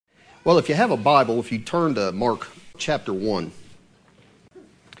Well, if you have a Bible, if you turn to Mark chapter 1. I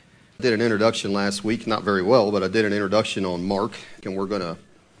did an introduction last week, not very well, but I did an introduction on Mark, and we're going to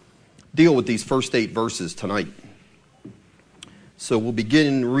deal with these first 8 verses tonight. So we'll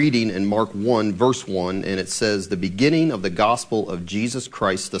begin reading in Mark 1, verse 1, and it says, "The beginning of the gospel of Jesus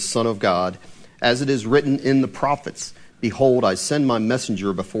Christ, the Son of God, as it is written in the prophets, Behold, I send my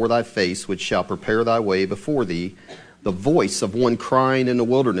messenger before thy face, which shall prepare thy way before thee. The voice of one crying in the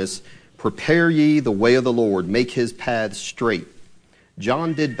wilderness, Prepare ye the way of the Lord, make his paths straight.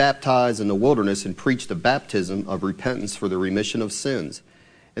 John did baptize in the wilderness and preached a baptism of repentance for the remission of sins.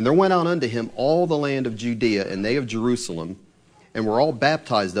 And there went out unto him all the land of Judea and they of Jerusalem, and were all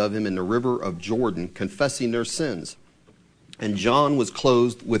baptized of him in the river of Jordan, confessing their sins. And John was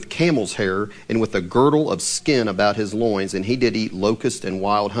clothed with camel's hair and with a girdle of skin about his loins, and he did eat locust and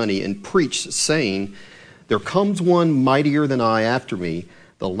wild honey, and preached, saying, There comes one mightier than I after me,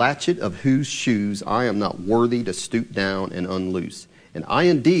 the latchet of whose shoes I am not worthy to stoop down and unloose. And I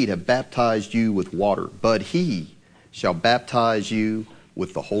indeed have baptized you with water, but he shall baptize you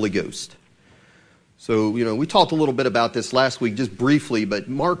with the Holy Ghost." So, we talked a little bit about this last week, just briefly, but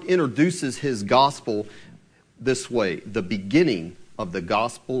Mark introduces his gospel this way: the beginning of the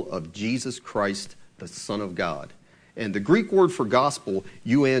gospel of Jesus Christ, the Son of God. And the Greek word for gospel,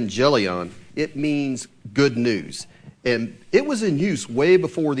 euangelion, it means good news. And it was in use way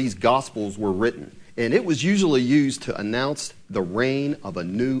before these gospels were written. And it was usually used to announce the reign of a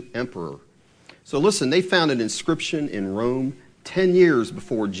new emperor. So listen, they found an inscription in Rome 10 years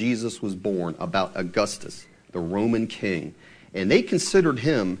before Jesus was born about Augustus, the Roman king. And they considered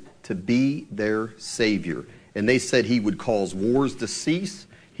him to be their savior. And they said he would cause wars to cease,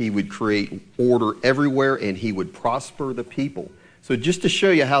 he would create order everywhere, and he would prosper the people. So just to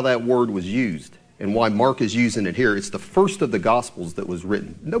show you how that word was used and why Mark is using it here, it's the first of the Gospels that was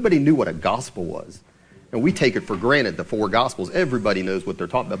written. Nobody knew what a gospel was. And we take it for granted, the 4 Gospels. Everybody knows what they're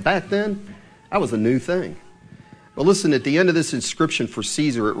talking about. Back then, that was a new thing. But listen, at the end of this inscription for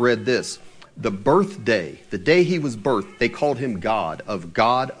Caesar, it read this: the birthday, the day he was birthed, they called him God, of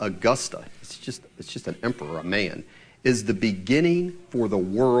God Augusta. It's just an emperor, a man, is the beginning for the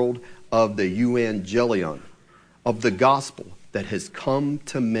world of the euangelion, of the gospel that has come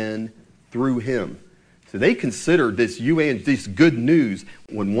to men through him. So they considered this good news.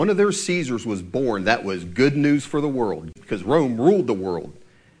 When one of their Caesars was born, that was good news for the world, because Rome ruled the world.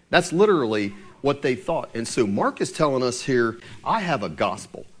 That's literally what they thought. And so Mark is telling us here, I have a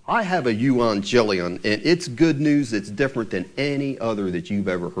gospel. I have a euangelion, and it's good news that's different than any other that you've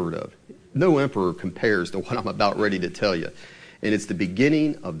ever heard of. No emperor compares to what I'm about ready to tell you. And it's the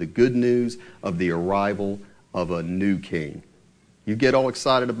beginning of the good news of the arrival of a new king. You get all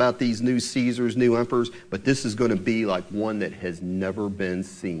excited about these new Caesars, new emperors, but this is going to be like one that has never been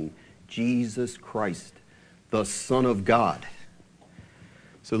seen. Jesus Christ, the Son of God.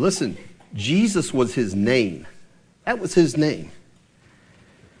 So listen, Jesus was his name. That was his name.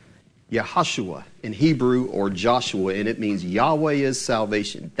 Yahashua in Hebrew, or Joshua, and it means Yahweh is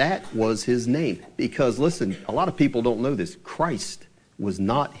salvation. That was his name. Because listen, a lot of people don't know this. Christ was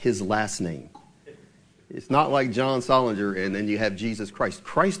not his last name. It's not like John Solinger and then you have Jesus Christ.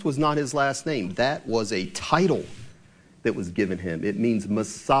 Christ was not his last name. That was a title that was given him. It means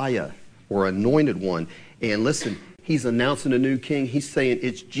Messiah or anointed one. And listen, he's announcing a new king. He's saying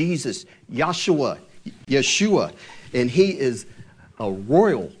it's Jesus, Yeshua, and he is a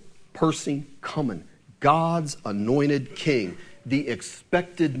royal person coming, God's anointed king, the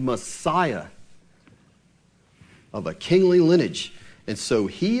expected Messiah of a kingly lineage. And so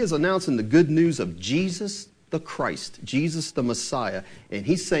he is announcing the good news of Jesus the Christ, Jesus the Messiah, and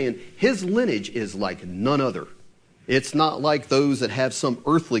he's saying his lineage is like none other. It's not like those that have some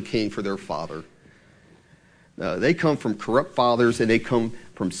earthly king for their father. They come from corrupt fathers, and they come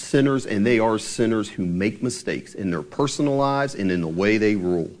from sinners, and they are sinners who make mistakes in their personal lives and in the way they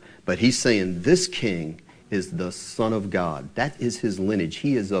rule. But he's saying this king is the Son of God. That is his lineage.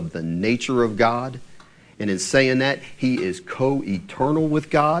 He is of the nature of God. And in saying that, he is co-eternal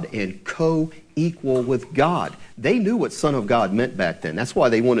with God and co-equal with God. They knew what Son of God meant back then. That's why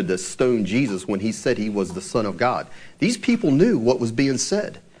they wanted to stone Jesus when he said he was the Son of God. These people knew what was being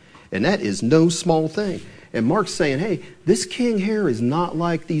said. And that is no small thing. And Mark's saying, hey, this king here is not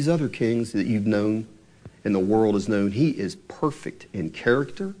like these other kings that you've known and the world has known. He is perfect in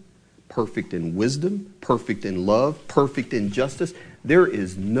character, perfect in wisdom, perfect in love, perfect in justice. There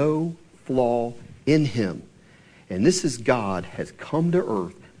is no flaw in him. And this is God has come to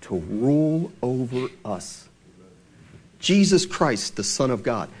earth to rule over us, Jesus Christ, the Son of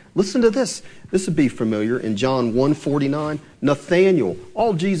God. Listen to this. This would be familiar. In John 1:49, Nathanael,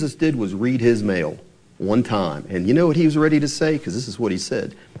 all Jesus did was read his mail one time. And you know what he was ready to say? Because this is what he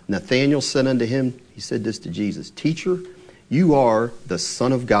said. Nathanael said unto him, he said this to Jesus, Teacher, you are the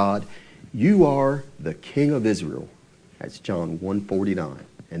Son of God. You are the King of Israel. That's John 1:49.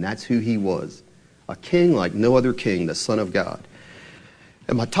 And that's who he was. A king like no other king, the Son of God.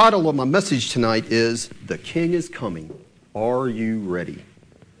 And my title of my message tonight is, The King is Coming. Are you ready?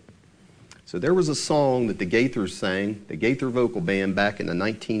 So there was a song that the Gaithers sang, the Gaither vocal band back in the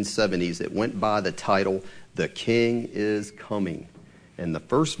 1970s. It went by the title, The King is Coming. And the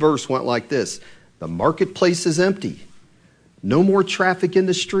first verse went like this. The marketplace is empty. No more traffic in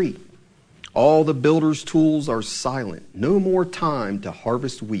the street. All the builder's tools are silent. No more time to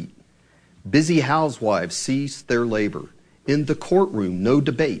harvest wheat. Busy housewives cease their labor. In the courtroom, no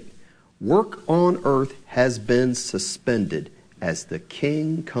debate. Work on earth has been suspended as the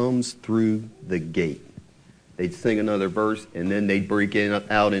king comes through the gate. They'd sing another verse, and then they'd break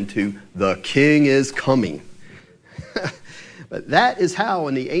out into, the king is coming. But that is how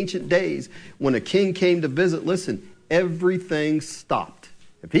in the ancient days, when a king came to visit, listen, everything stopped.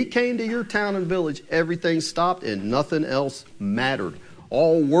 If he came to your town and village, everything stopped and nothing else mattered.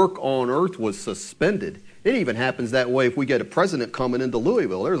 All work on earth was suspended. It even happens that way if we get a president coming into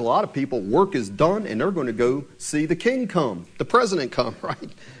Louisville. There's a lot of people, work is done, and they're going to go see the king come, the president come, right?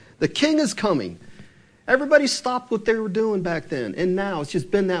 The king is coming. Everybody stopped what they were doing back then, and now it's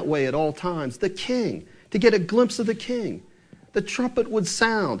just been that way at all times. The king, to get a glimpse of the king. The trumpet would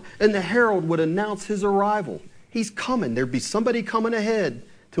sound, and the herald would announce his arrival. He's coming. There'd be somebody coming ahead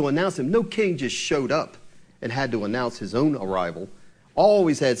to announce him. No king just showed up and had to announce his own arrival.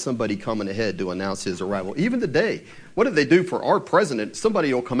 Always had somebody coming ahead to announce his arrival. Even today, what do they do for our president?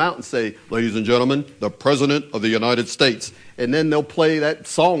 Somebody will come out and say, ladies and gentlemen, the President of the United States. And then they'll play that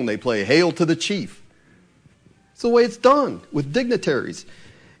song they play, Hail to the Chief. It's the way it's done with dignitaries.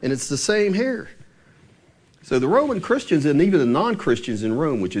 And it's the same here. So the Roman Christians and even the non-Christians in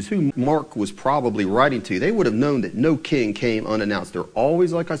Rome, which is who Mark was probably writing to, they would have known that no king came unannounced. There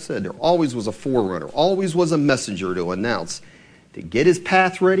always, like I said, there always was a forerunner, always was a messenger to announce, to get his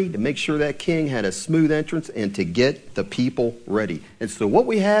path ready, to make sure that king had a smooth entrance, and to get the people ready. And so what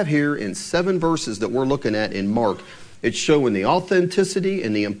we have here in 7 verses that we're looking at in Mark, it's showing the authenticity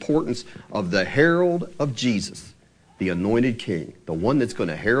and the importance of the herald of Jesus, the anointed king, the one that's going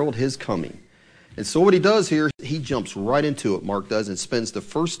to herald his coming. And so what he does here, he jumps right into it, Mark does, and spends the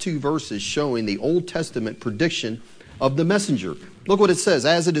first 2 verses showing the Old Testament prediction of the messenger. Look what it says,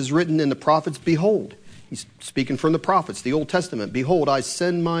 as it is written in the prophets, behold. He's speaking from the prophets, the Old Testament. Behold, I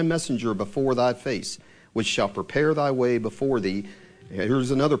send my messenger before thy face, which shall prepare thy way before thee.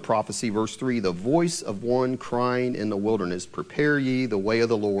 Here's another prophecy, verse 3. The voice of one crying in the wilderness, prepare ye the way of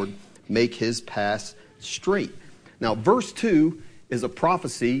the Lord, make his paths straight. Now, verse 2 is a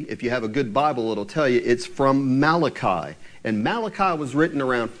prophecy. If you have a good Bible, it'll tell you it's from Malachi. And Malachi was written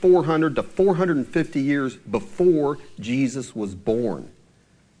around 400 to 450 years before Jesus was born.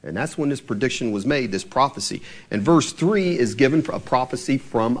 And that's when this prediction was made, this prophecy. And verse 3 is given a prophecy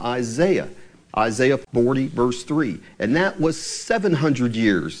from Isaiah. Isaiah 40, verse 3. And that was 700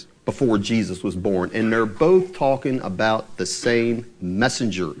 years before Jesus was born. And they're both talking about the same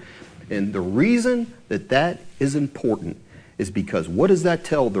messenger. And the reason that that is important is because what does that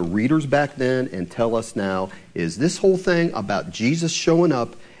tell the readers back then and tell us now is this whole thing about Jesus showing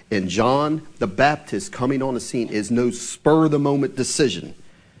up and John the Baptist coming on the scene is no spur-of-the-moment decision.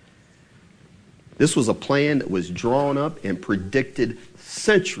 This was a plan that was drawn up and predicted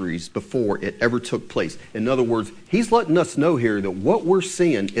centuries before it ever took place. In other words, he's letting us know here that what we're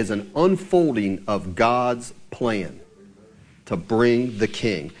seeing is an unfolding of God's plan to bring the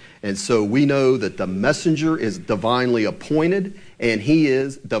king. And so we know that the messenger is divinely appointed and he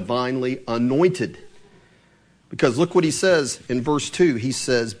is divinely anointed. Because look what he says in verse 2. He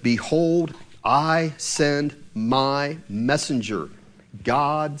says, behold, I send my messenger.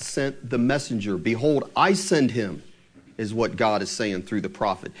 God sent the messenger. Behold, I send him, is what God is saying through the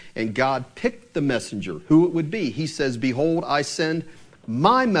prophet. And God picked the messenger, who it would be. He says, behold, I send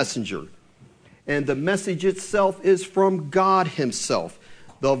my messenger. And the message itself is from God himself.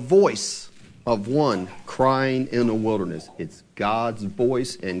 The voice of one crying in the wilderness. It's God's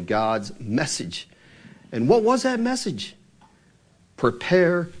voice and God's message. And what was that message?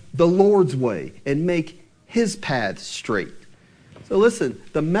 Prepare the Lord's way and make his path straight. So listen,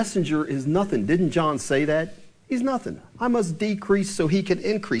 the messenger is nothing. Didn't John say that? He's nothing. I must decrease so he can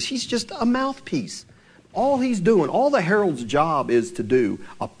increase. He's just a mouthpiece. All he's doing, all the herald's job is to do,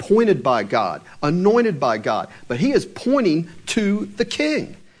 appointed by God, anointed by God. But he is pointing to the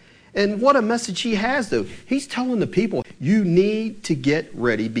king. And what a message he has, though. He's telling the people, you need to get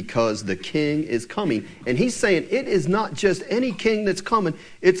ready because the king is coming. And he's saying it is not just any king that's coming.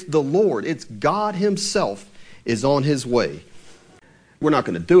 It's the Lord. It's God himself is on his way. We're not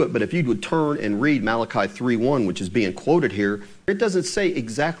going to do it, but if you would turn and read Malachi 3:1, which is being quoted here, it doesn't say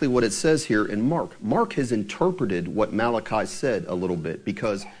exactly what it says here in Mark. Mark has interpreted what Malachi said a little bit,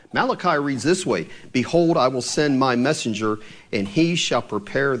 because Malachi reads this way, behold, I will send my messenger, and he shall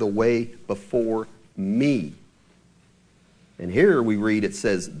prepare the way before me. And here we read it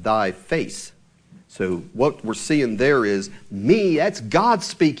says, thy face. So what we're seeing there is me, that's God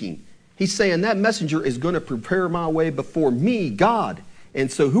speaking. He's saying that messenger is going to prepare my way before me, God. And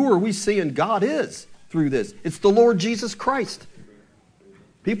so who are we seeing God is through this? It's the Lord Jesus Christ.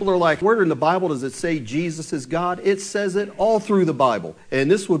 People are like, where in the Bible does it say Jesus is God? It says it all through the Bible. And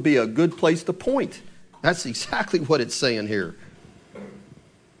this would be a good place to point. That's exactly what it's saying here.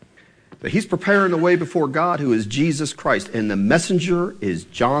 But he's preparing the way before God, who is Jesus Christ. And the messenger is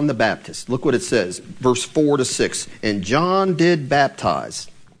John the Baptist. Look what it says, verse 4-6. And John did baptize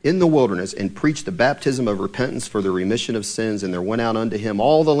in the wilderness and preached the baptism of repentance for the remission of sins. And there went out unto him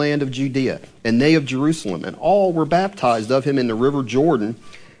all the land of Judea, and they of Jerusalem, and all were baptized of him in the river Jordan,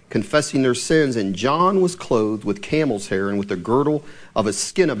 confessing their sins. And John was clothed with camel's hair, and with a girdle of a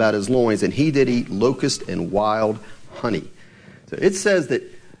skin about his loins, and he did eat locust and wild honey. So it says that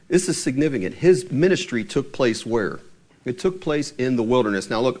this is significant. His ministry took place where? It took place in the wilderness.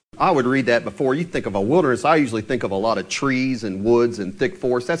 Now look, I would read that before. You think of a wilderness, I usually think of a lot of trees and woods and thick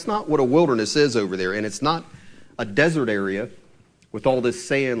forests. That's not what a wilderness is over there. And it's not a desert area with all this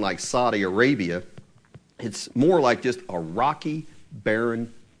sand like Saudi Arabia. It's more like just a rocky,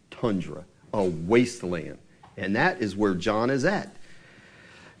 barren tundra, a wasteland. And that is where John is at.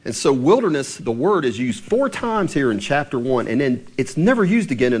 And so wilderness, the word is used 4 times here in chapter 1. And then it's never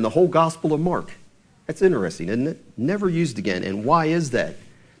used again in the whole Gospel of Mark. That's interesting, isn't it? Never used again. And why is that?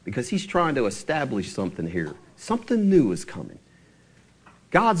 Because he's trying to establish something here. Something new is coming.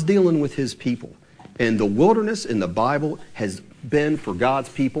 God's dealing with his people. And the wilderness in the Bible has been, for God's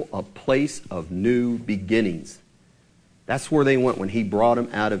people, a place of new beginnings. That's where they went when he brought them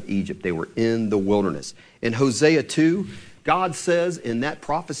out of Egypt. They were in the wilderness. In Hosea 2, God says in that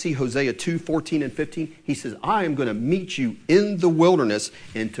prophecy, Hosea 2:14-15, he says, I am going to meet you in the wilderness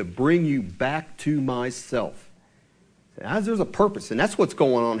and to bring you back to myself. There's a purpose, and that's what's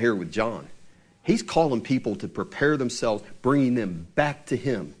going on here with John. He's calling people to prepare themselves, bringing them back to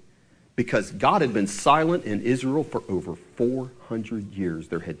him. Because God had been silent in Israel for over 400 years.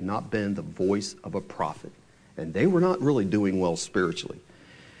 There had not been the voice of a prophet. And they were not really doing well spiritually.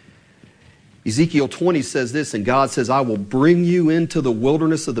 Ezekiel 20 says this, and God says, I will bring you into the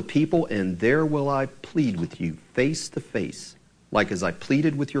wilderness of the people, and there will I plead with you face to face, like as I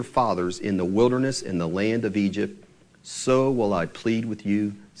pleaded with your fathers in the wilderness in the land of Egypt, so will I plead with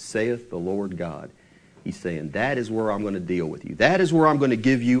you, saith the Lord God. He's saying, that is where I'm going to deal with you. That is where I'm going to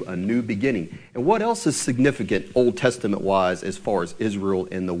give you a new beginning. And what else is significant Old Testament-wise as far as Israel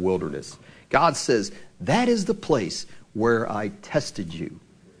in the wilderness? God says, that is the place where I tested you.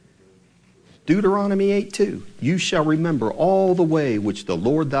 Deuteronomy 8:2, you shall remember all the way which the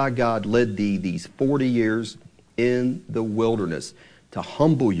Lord thy God led thee these 40 years in the wilderness, to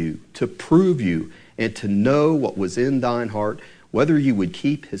humble you, to prove you, and to know what was in thine heart, whether you would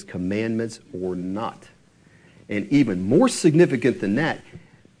keep his commandments or not. And even more significant than that,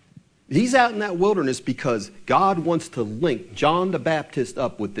 he's out in that wilderness because God wants to link John the Baptist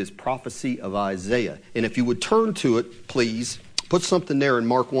up with this prophecy of Isaiah. And if you would turn to it, please, put something there in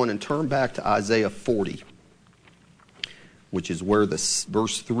Mark 1 and turn back to Isaiah 40, which is where this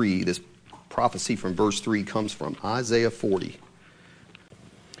verse 3, this prophecy from verse 3 comes from. Isaiah 40.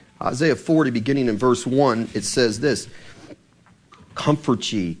 Isaiah 40, beginning in verse 1, it says this,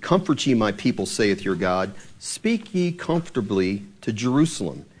 comfort ye, my people, saith your God. Speak ye comfortably to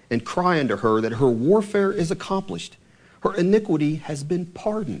Jerusalem, and cry unto her that her warfare is accomplished. Her iniquity has been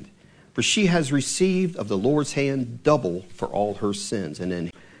pardoned, for she has received of the Lord's hand double for all her sins. And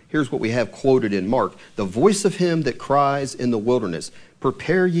then here's what we have quoted in Mark. The voice of him that cries in the wilderness,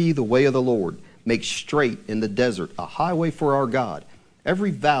 prepare ye the way of the Lord, make straight in the desert a highway for our God.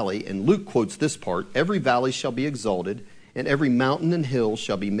 Every valley, and Luke quotes this part, every valley shall be exalted, and every mountain and hill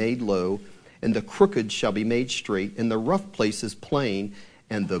shall be made low, and the crooked shall be made straight, and the rough places plain,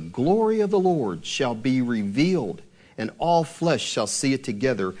 and the glory of the Lord shall be revealed, and all flesh shall see it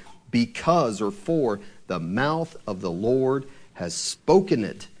together, because or for the mouth of the Lord has spoken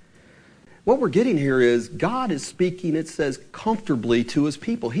it. what we're getting here is God is speaking, it says, comfortably to his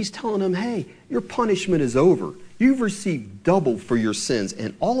people. He's telling them, hey, your punishment is over. You've received double for your sins,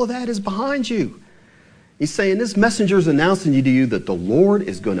 and all of that is behind you. He's saying this messenger is announcing to you that the Lord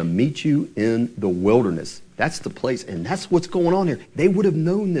is going to meet you in the wilderness. That's the place, and that's what's going on here. They would have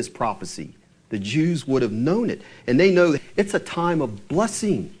known this prophecy. The Jews would have known it, and they know that it's a time of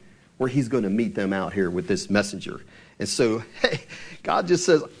blessing where he's going to meet them out here with this messenger. And so, hey, God just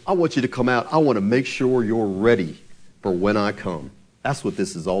says, I want you to come out. I want to make sure you're ready for when I come. That's what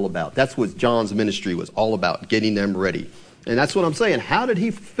this is all about. That's what John's ministry was all about, getting them ready. And that's what I'm saying. How did he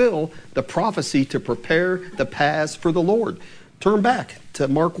fulfill the prophecy to prepare the paths for the Lord? Turn back to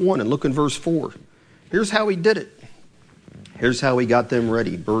Mark 1 and look in verse 4. Here's how he did it. Here's how he got them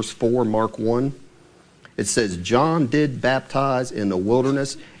ready. Verse 4, Mark 1. It says, John did baptize in the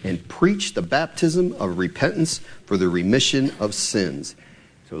wilderness and preached the baptism of repentance for the remission of sins.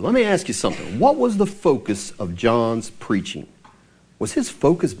 So let me ask you something. What was the focus of John's preaching? Was his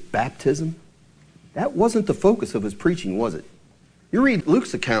focus baptism? That wasn't the focus of his preaching, was it? You read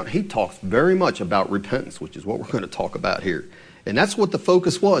Luke's account, he talks very much about repentance, which is what we're going to talk about here. And that's what the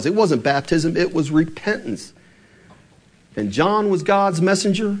focus was. It wasn't baptism, it was repentance. And John was God's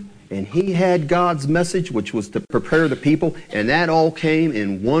messenger, and he had God's message, which was to prepare the people, and that all came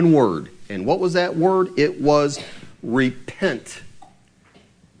in one word. And what was that word? It was repent.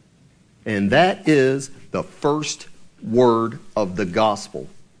 And that is the first word of the gospel.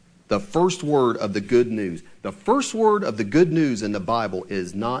 The first word of the good news. The first word of the good news in the Bible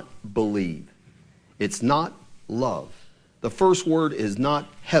is not believe. It's not love. The first word is not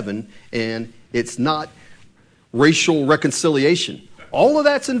heaven, and it's not racial reconciliation. All of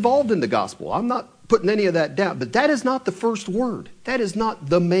that's involved in the gospel. I'm not putting any of that down, but that is not the first word. That is not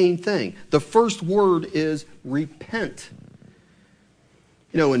the main thing. The first word is repent.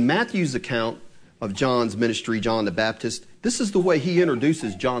 You know, in Matthew's account of John's ministry, John the Baptist, this is the way he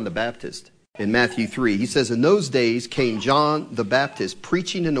introduces John the Baptist. In Matthew 3, he says, in those days came John the Baptist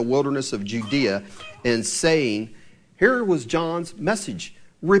preaching in the wilderness of Judea and saying, here was John's message,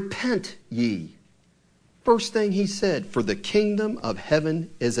 repent ye. First thing he said, for the kingdom of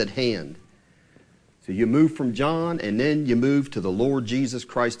heaven is at hand. So you move from John, and then you move to the Lord Jesus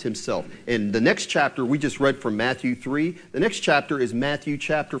Christ himself. And the next chapter we just read from Matthew 3. The next chapter is Matthew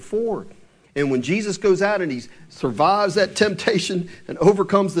chapter 4. And when Jesus goes out and he survives that temptation and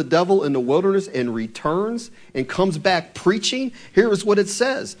overcomes the devil in the wilderness and returns and comes back preaching, here is what it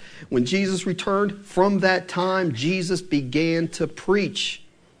says. When Jesus returned, from that time Jesus began to preach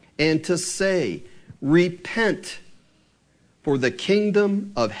and to say, repent, for the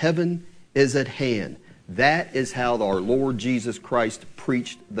kingdom of heaven is at hand. That is how our Lord Jesus Christ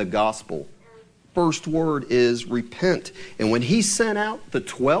preached the gospel. First word is repent. And when he sent out the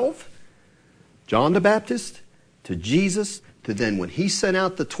 12, John the Baptist, to Jesus, to then when he sent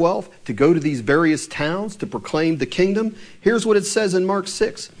out the 12 to go to these various towns to proclaim the kingdom, here's what it says in Mark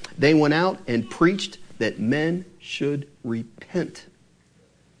 6. They went out and preached that men should repent.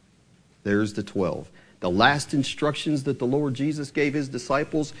 There's the 12. The last instructions that the Lord Jesus gave his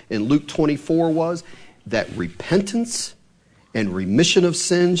disciples in Luke 24 was that repentance and remission of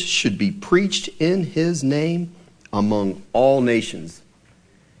sins should be preached in his name among all nations.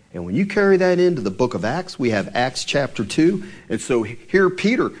 And when you carry that into the book of Acts, we have Acts chapter 2. And so here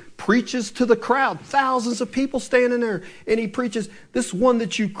Peter preaches to the crowd, thousands of people standing there. And he preaches, this one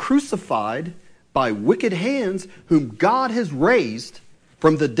that you crucified by wicked hands, whom God has raised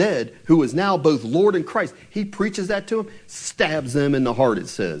from the dead, who is now both Lord and Christ. He preaches that to them, stabs them in the heart, it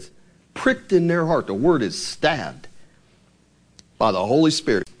says. Pricked in their heart. The word is stabbed by the Holy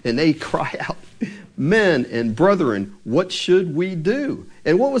Spirit. And they cry out, men and brethren, what should we do?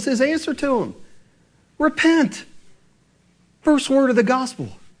 And what was his answer to them? Repent. First word of the gospel.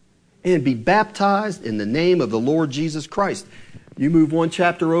 And be baptized in the name of the Lord Jesus Christ. You move one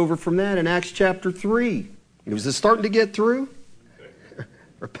chapter over from that in Acts chapter 3. Was it starting to get through?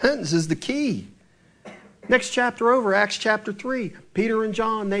 Repentance is the key. Next chapter over, Acts chapter 3. Peter and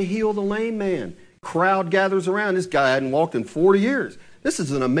John, they heal the lame man. Crowd gathers around. This guy hadn't walked in 40 years. This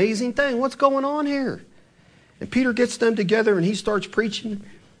is an amazing thing. What's going on here? And Peter gets them together and he starts preaching.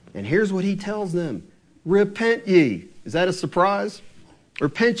 And here's what he tells them. Repent ye. Is that a surprise?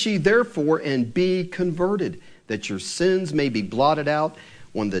 Repent ye therefore and be converted, that your sins may be blotted out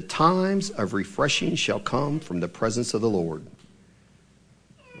when the times of refreshing shall come from the presence of the Lord.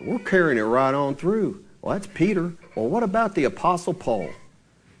 We're carrying it right on through. Well, that's Peter. Well, what about the Apostle Paul?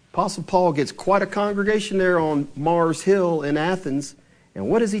 Apostle Paul gets quite a congregation there on Mars Hill in Athens. And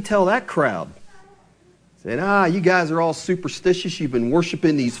what does he tell that crowd? Saying, you guys are all superstitious. You've been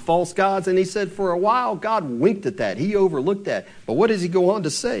worshiping these false gods. And he said, for a while, God winked at that. He overlooked that. But what does he go on to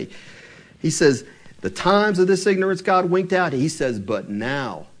say? He says, the times of this ignorance God winked out. He says, but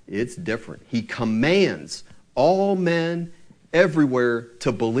now it's different. He commands all men everywhere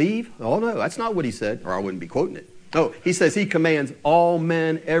to believe. Oh, no, that's not what he said, or I wouldn't be quoting it. No, he says he commands all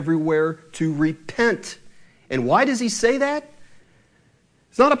men everywhere to repent. And why does he say that?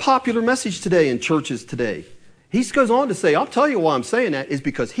 It's not a popular message today in churches today. He goes on to say, I'll tell you why I'm saying that, is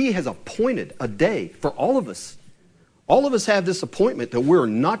because he has appointed a day for all of us. All of us have this appointment that we're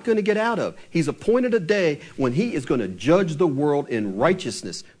not going to get out of. He's appointed a day when he is going to judge the world in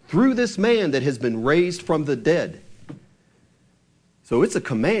righteousness through this man that has been raised from the dead. So it's a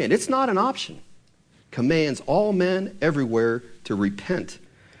command. It's not an option. Commands all men everywhere to repent.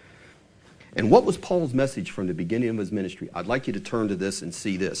 And what was Paul's message from the beginning of his ministry? I'd like you to turn to this and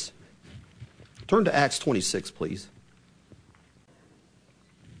see this. Turn to Acts 26, please.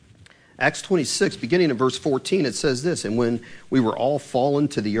 Acts 26, beginning in verse 14, it says this, and when we were all fallen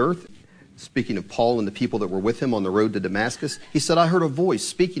to the earth, speaking of Paul and the people that were with him on the road to Damascus, he said, I heard a voice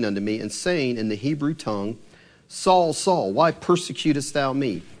speaking unto me and saying in the Hebrew tongue, Saul, Saul, why persecutest thou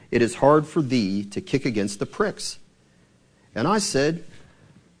me? It is hard for thee to kick against the pricks. And I said,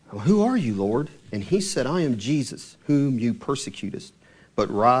 who are you, Lord? And he said, I am Jesus, whom you persecutest. But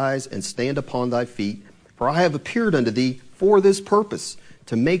rise and stand upon thy feet, for I have appeared unto thee for this purpose,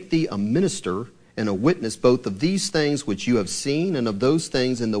 to make thee a minister and a witness both of these things which you have seen and of those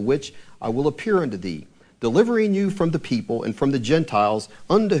things in the which I will appear unto thee, delivering you from the people and from the Gentiles,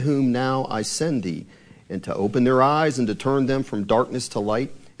 unto whom now I send thee, and to open their eyes and to turn them from darkness to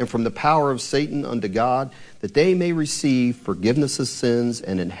light, and from the power of Satan unto God, that they may receive forgiveness of sins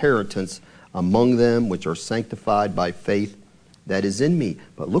and inheritance among them which are sanctified by faith that is in me.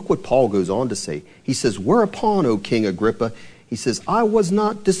 But look what Paul goes on to say. He says, whereupon, O King Agrippa, he says, I was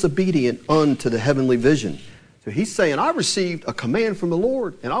not disobedient unto the heavenly vision. So he's saying, I received a command from the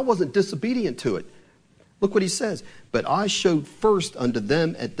Lord, and I wasn't disobedient to it. Look what he says. But I showed first unto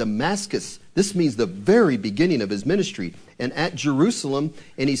them at Damascus. This means the very beginning of his ministry. And at Jerusalem,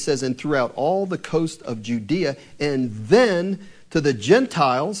 and he says, and throughout all the coast of Judea, and then to the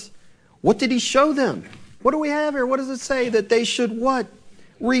Gentiles. What did he show them? What do we have here? What does it say? That they should what?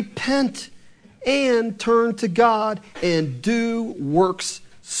 Repent and turn to God and do works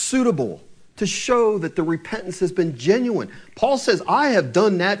suitable, to show that the repentance has been genuine. Paul says, I have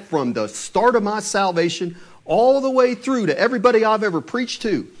done that from the start of my salvation all the way through to everybody I've ever preached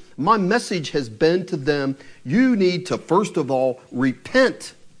to. My message has been to them, you need to first of all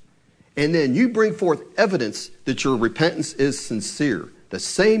repent, and then you bring forth evidence that your repentance is sincere. The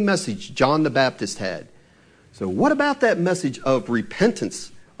same message John the Baptist had. So what about that message of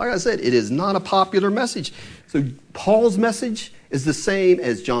repentance? Like I said, it is not a popular message. So Paul's message is the same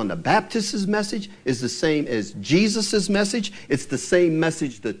as John the Baptist's message, is the same as Jesus' message. It's the same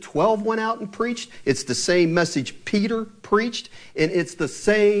message the 12 went out and preached. It's the same message Peter preached. And it's the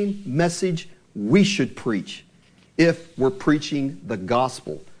same message we should preach if we're preaching the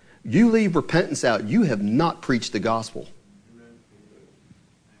gospel. You leave repentance out, you have not preached the gospel.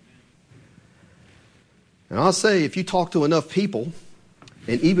 And I'll say, if you talk to enough people,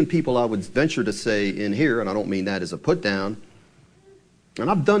 and even people I would venture to say in here, and I don't mean that as a put down, and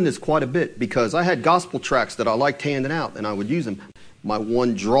I've done this quite a bit because I had gospel tracts that I liked handing out and I would use them. My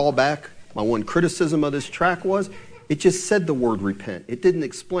one drawback, my one criticism of this tract was it just said the word repent. It didn't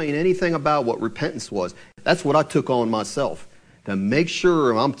explain anything about what repentance was. That's what I took on myself. To make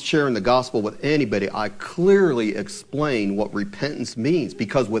sure I'm sharing the gospel with anybody, I clearly explain what repentance means,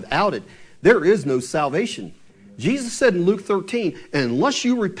 because without it, there is no salvation. Jesus said in Luke 13, unless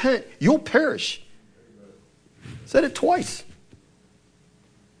you repent, you'll perish. Said it twice.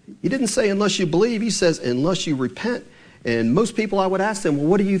 He didn't say unless you believe. He says unless you repent. And most people, I would ask them, well,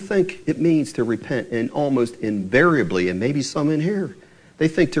 what do you think it means to repent? And almost invariably, and maybe some in here, they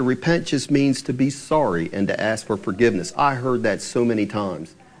think to repent just means to be sorry and to ask for forgiveness. I heard that so many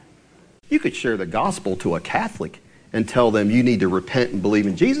times. You could share the gospel to a Catholic and tell them you need to repent and believe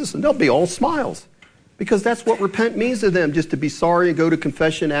in Jesus, and they'll be all smiles. Because that's what repent means to them, just to be sorry and go to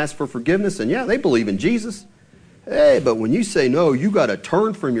confession, ask for forgiveness. And yeah, they believe in Jesus. Hey, but when you say, no, you got to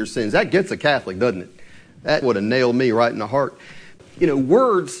turn from your sins, that gets a Catholic, doesn't it? That would have nailed me right in the heart. You know,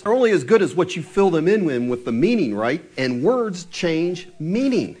 words are only as good as what you fill them in with the meaning, right? And words change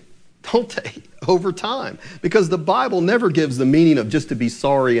meaning, don't they, over time? Because the Bible never gives the meaning of just to be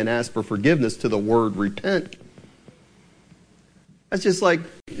sorry and ask for forgiveness to the word repent. That's just like,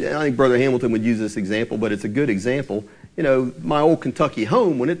 I think Brother Hamilton would use this example, but it's a good example. My old Kentucky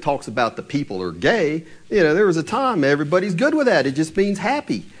home, when it talks about the people are gay, there was a time everybody's good with that. It just means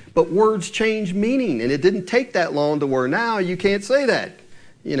happy. But words change meaning, and it didn't take that long to where now you can't say that.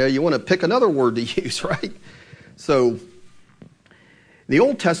 You want to pick another word to use, right? So, in the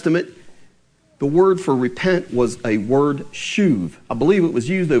Old Testament, the word for repent was a word shuv. I believe it was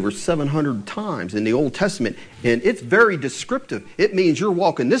used over 700 times in the Old Testament, and it's very descriptive. It means you're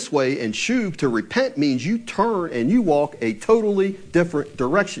walking this way, and shuv, to repent, means you turn and you walk a totally different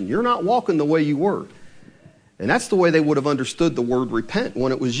direction. You're not walking the way you were. And that's the way they would have understood the word repent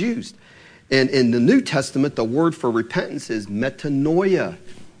when it was used. And in the New Testament, the word for repentance is metanoia.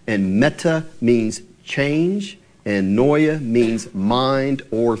 And meta means change, and noia means mind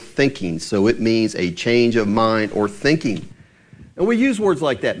or thinking. So it means a change of mind or thinking. And we use words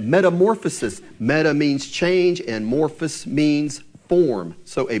like that. Metamorphosis. Meta means change, and morphos means form.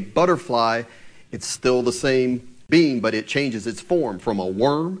 So a butterfly, it's still the same being, but it changes its form from a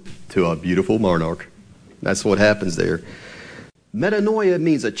worm to a beautiful monarch. That's what happens there. Metanoia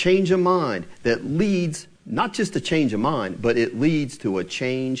means a change of mind that leads, not just a change of mind, but it leads to a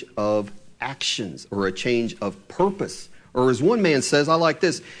change of actions or a change of purpose. Or as one man says, I like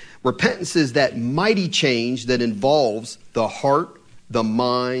this, repentance is that mighty change that involves the heart, the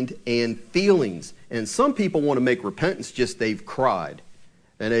mind, and feelings. And some people want to make repentance just they've cried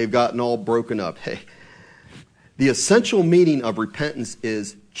and they've gotten all broken up. Hey, the essential meaning of repentance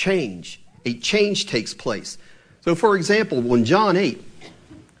is change. A change takes place. So, for example, when John 8,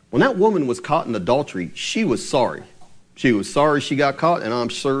 when that woman was caught in adultery, she was sorry. She was sorry she got caught, and I'm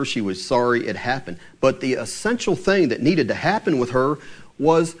sure she was sorry it happened. But the essential thing that needed to happen with her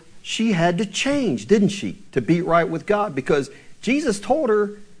was she had to change, didn't she, to be right with God? Because Jesus told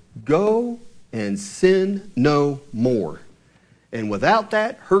her, go and sin no more. And without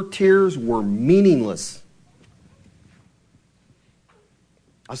that, her tears were meaningless.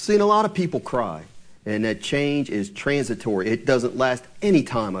 I've seen a lot of people cry, and that change is transitory. It doesn't last any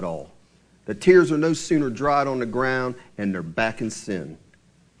time at all. The tears are no sooner dried on the ground, and they're back in sin.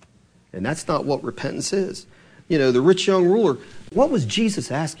 And that's not what repentance is. The rich young ruler, what was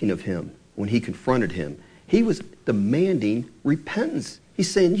Jesus asking of him when he confronted him? He was demanding repentance. He's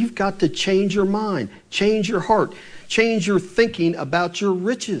saying, you've got to change your mind, change your heart, change your thinking about your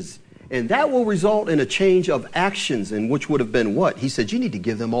riches. And that will result in a change of actions, and which would have been what? He said, you need to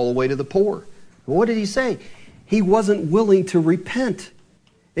give them all away to the poor. Well, what did he say? He wasn't willing to repent.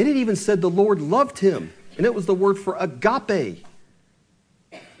 And it even said the Lord loved him. And it was the word for agape.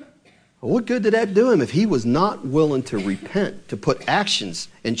 Well, what good did that do him if he was not willing to repent, to put actions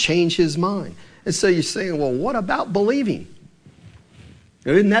and change his mind? And so you're saying, well, what about believing?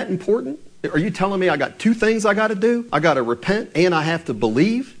 Isn't that important? Are you telling me I got two things I got to do? I got to repent and I have to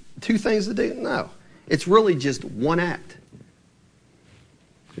believe? Two things to do? No. It's really just one act.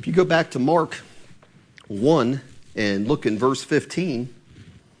 If you go back to Mark 1 and look in verse 15,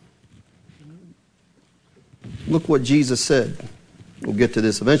 look what Jesus said. We'll get to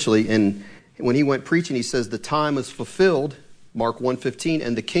this eventually. And when he went preaching, he says, the time is fulfilled, Mark 1:15,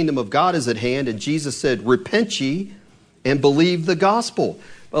 and the kingdom of God is at hand. And Jesus said, repent ye and believe the gospel.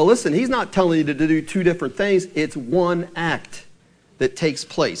 Well, listen, he's not telling you to do two different things. It's one act that takes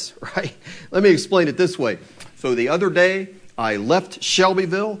place, right? Let me explain it this way. So the other day, I left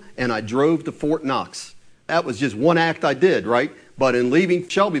Shelbyville and I drove to Fort Knox. That was just one act I did, right? But in leaving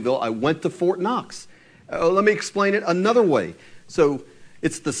Shelbyville, I went to Fort Knox. Let me explain it another way. So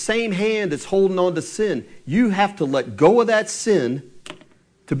it's the same hand that's holding on to sin. You have to let go of that sin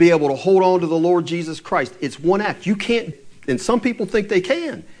to be able to hold on to the Lord Jesus Christ. It's one act. You can't, and some people think they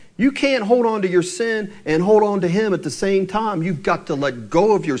can. You can't hold on to your sin and hold on to Him at the same time. You've got to let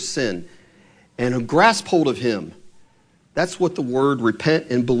go of your sin and grasp hold of Him. That's what the word repent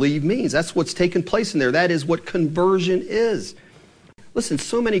and believe means. That's what's taken place in there. That is what conversion is. Listen,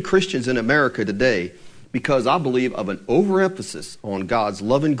 so many Christians in America today, because I believe of an overemphasis on God's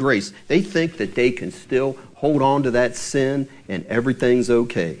love and grace, they think that they can still hold on to that sin and everything's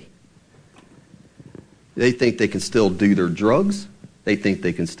okay. They think they can still do their drugs. They think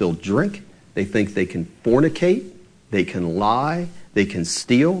they can still drink. They think they can fornicate. They can lie. They can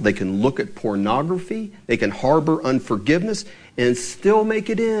steal. They can look at pornography. They can harbor unforgiveness and still make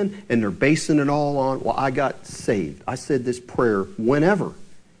it in. And they're basing it all on, well, I got saved. I said this prayer whenever.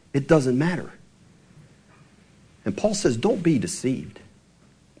 It doesn't matter. And Paul says, don't be deceived.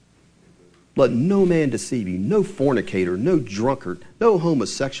 Let no man deceive you. No fornicator, no drunkard, no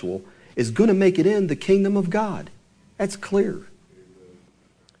homosexual is going to make it in the kingdom of God. That's clear.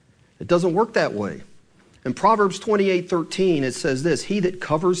 It doesn't work that way. In Proverbs 28:13, it says this, he that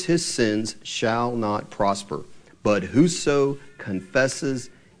covers his sins shall not prosper, But whoso confesses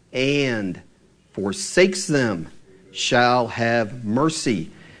and forsakes them shall have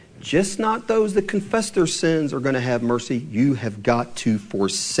mercy. Just not those that confess their sins are going to have mercy. You have got to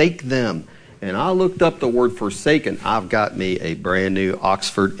forsake them. And I looked up the word forsaken. I've got me a brand new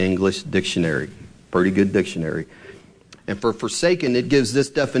Oxford English dictionary. Pretty good dictionary. And for forsaken, it gives this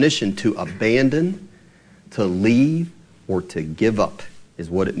definition: to abandon, to leave, or to give up is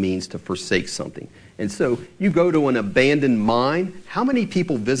what it means to forsake something. And so you go to an abandoned mine. How many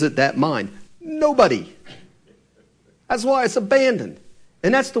people visit that mine? Nobody. That's why it's abandoned.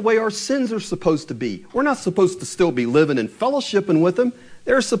 And that's the way our sins are supposed to be. We're not supposed to still be living and fellowshipping with them.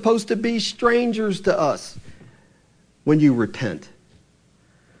 They're supposed to be strangers to us when you repent.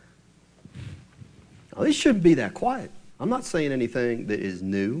 Now, they shouldn't be that quiet. I'm not saying anything that is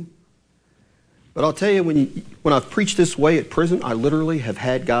new. But I'll tell you, when I've preached this way at prison, I literally have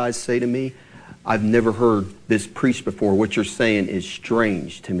had guys say to me, I've never heard this preached before. What you're saying is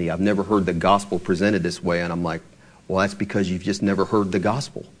strange to me. I've never heard the gospel presented this way. And I'm like, well, that's because you've just never heard the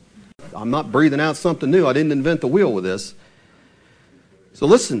gospel. I'm not breathing out something new. I didn't invent the wheel with this. So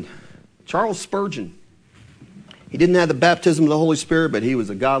listen, Charles Spurgeon, he didn't have the baptism of the Holy Spirit, but he was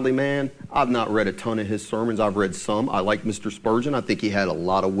a godly man. I've not read a ton of his sermons. I've read some. I like Mr. Spurgeon. I think he had a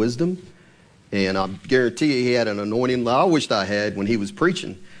lot of wisdom. And I guarantee you he had an anointing I wished I had when he was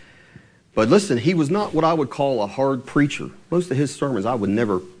preaching. But listen, he was not what I would call a hard preacher. Most of his sermons, I would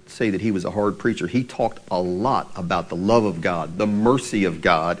never say that he was a hard preacher. He talked a lot about the love of God, the mercy of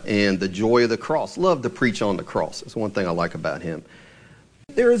God, and the joy of the cross. Loved to preach on the cross. That's one thing I like about him.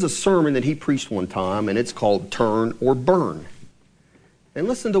 There is a sermon that he preached one time, and it's called Turn or Burn. And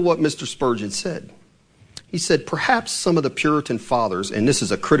listen to what Mr. Spurgeon said. He said, perhaps some of the Puritan fathers, and this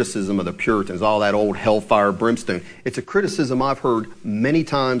is a criticism of the Puritans, all that old hellfire brimstone. It's a criticism I've heard many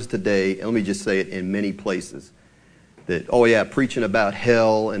times today, and let me just say it, in many places. That, oh yeah, preaching about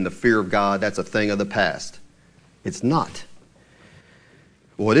hell and the fear of God, that's a thing of the past. It's not.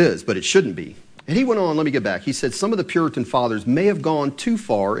 Well, it is, but it shouldn't be. And he went on, let me get back. He said, some of the Puritan fathers may have gone too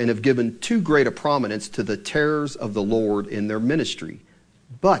far and have given too great a prominence to the terrors of the Lord in their ministry.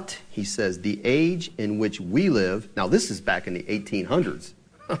 But, he says, the age in which we live, now this is back in the 1800s.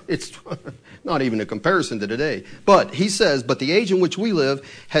 It's not even a comparison to today. But, he says, but the age in which we live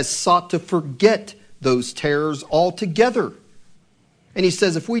has sought to forget those terrors altogether. And he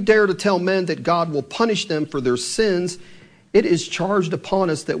says, if we dare to tell men that God will punish them for their sins, it is charged upon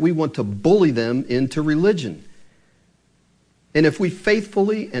us that we want to bully them into religion. And if we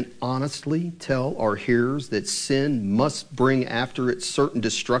faithfully and honestly tell our hearers that sin must bring after it certain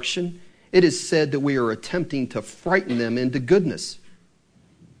destruction, it is said that we are attempting to frighten them into goodness.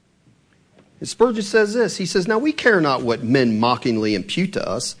 And Spurgeon says this, he says, now we care not what men mockingly impute to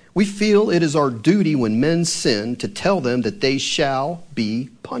us. We feel it is our duty when men sin to tell them that they shall be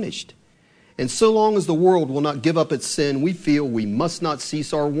punished. And so long as the world will not give up its sin, we feel we must not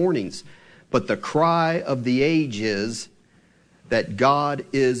cease our warnings. But the cry of the age is that God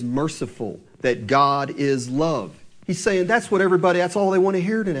is merciful, that God is love. He's saying that's all they want to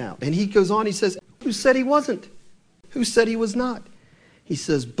hear now. And he goes on, he says, who said he wasn't? Who said he was not? He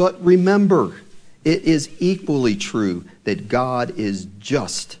says, but remember, it is equally true that God is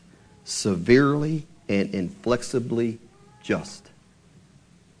just, severely and inflexibly just.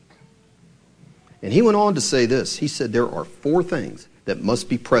 And he went on to say this. He said there are 4 things that must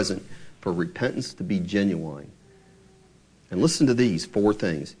be present for repentance to be genuine. And listen to these 4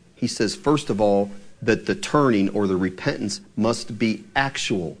 things. He says, first of all, that the turning or the repentance must be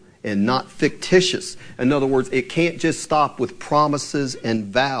actual and not fictitious. In other words, it can't just stop with promises and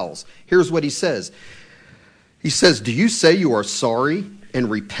vows. Here's what he says. He says, do you say you are sorry and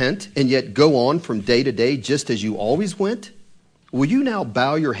repent and yet go on from day to day just as you always went? Will you now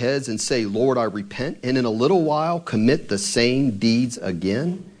bow your heads and say, Lord, I repent, and in a little while commit the same deeds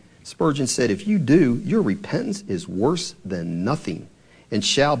again? Spurgeon said, if you do, your repentance is worse than nothing, and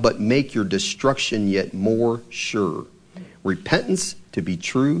shall but make your destruction yet more sure. Repentance, to be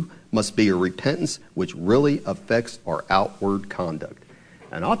true, must be a repentance which really affects our outward conduct.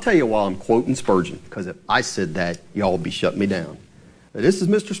 And I'll tell you why I'm quoting Spurgeon, because if I said that, y'all would be shutting me down. Now, this is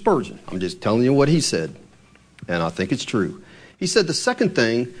Mr. Spurgeon. I'm just telling you what he said, and I think it's true. He said the second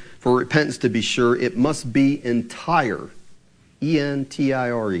thing for repentance to be sure, it must be entire.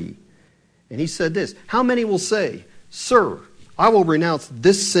 E-N-T-I-R-E. And he said this, how many will say, Sir, I will renounce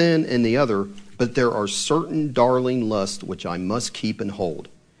this sin and the other, but there are certain darling lusts which I must keep and hold.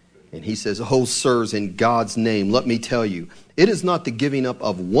 And he says, oh, sirs, in God's name, let me tell you, it is not the giving up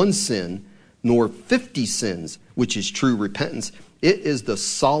of one sin, nor 50 sins, which is true repentance. It is the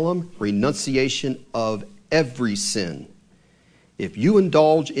solemn renunciation of every sin. If you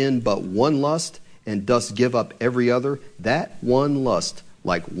indulge in but one lust and dost give up every other, that one lust,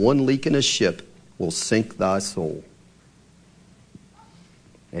 like one leak in a ship, will sink thy soul.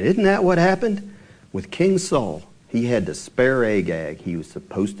 And isn't that what happened with King Saul? He had to spare Agag. He was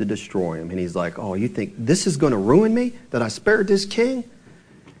supposed to destroy him. And he's like, oh, you think this is going to ruin me, that I spared this king?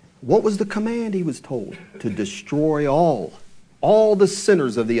 What was the command he was told? To destroy all the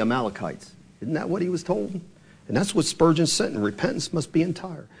sinners of the Amalekites. Isn't that what he was told? And that's what Spurgeon said, and repentance must be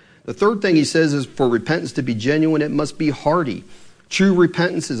entire. The third thing he says is for repentance to be genuine, it must be hearty. True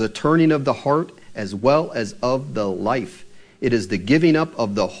repentance is a turning of the heart as well as of the life. It is the giving up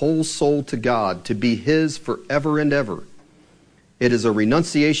of the whole soul to God, to be His forever and ever. It is a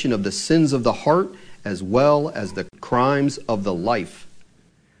renunciation of the sins of the heart as well as the crimes of the life.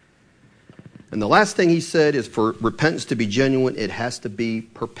 And the last thing he said is for repentance to be genuine, it has to be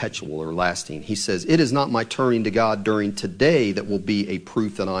perpetual or lasting. He says, it is not my turning to God during today that will be a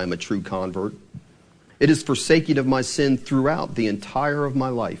proof that I am a true convert. It is forsaking of my sin throughout the entire of my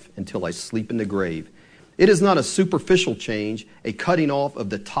life until I sleep in the grave. It is not a superficial change, a cutting off of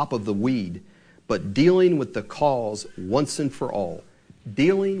the top of the weed, but dealing with the cause once and for all.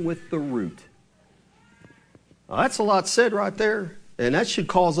 Dealing with the root. Now, that's a lot said right there. And that should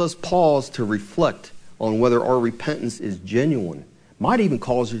cause us pause to reflect on whether our repentance is genuine. Might even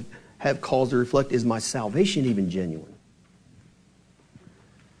have cause to reflect, is my salvation even genuine?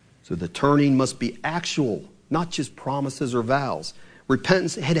 So the turning must be actual, not just promises or vows.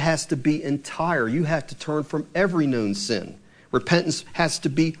 Repentance, it has to be entire. You have to turn from every known sin. Repentance has to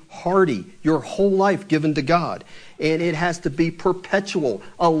be hearty, your whole life given to God. And it has to be perpetual,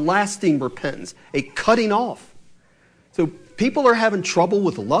 a lasting repentance, a cutting off. So people are having trouble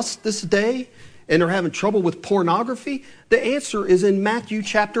with lust this day, and they're having trouble with pornography. The answer is in Matthew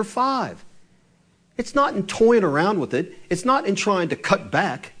chapter 5. It's not in toying around with it. It's not in trying to cut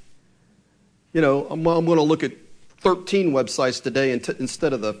back. You know, I'm going to look at 13 websites today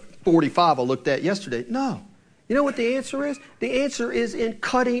instead of the 45 I looked at yesterday. No. You know what the answer is? The answer is in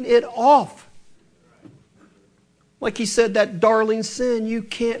cutting it off. Like he said, that darling sin, you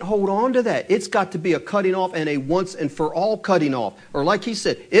can't hold on to that. It's got to be a cutting off and a once and for all cutting off. Or like he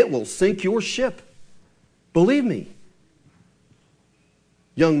said, it will sink your ship. Believe me.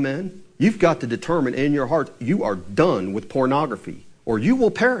 Young men, you've got to determine in your heart you are done with pornography or you will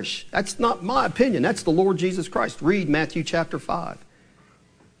perish. That's not my opinion. That's the Lord Jesus Christ. Read Matthew chapter 5.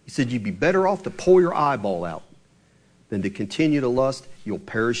 He said you'd be better off to pull your eyeball out than to continue to lust. You'll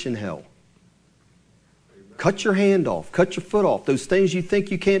perish in hell. Cut your hand off. Cut your foot off. Those things you think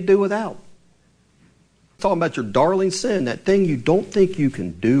you can't do without. I'm talking about your darling sin, that thing you don't think you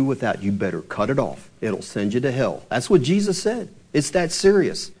can do without. You better cut it off. It'll send you to hell. That's what Jesus said. It's that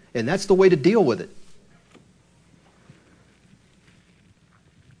serious. And that's the way to deal with it.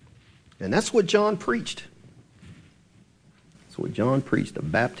 And that's what John preached. That's what John preached, a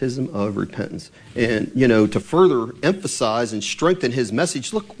baptism of repentance. And, you know, to further emphasize and strengthen his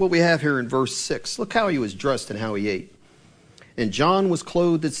message, look what we have here in verse 6. Look how he was dressed and how he ate. And John was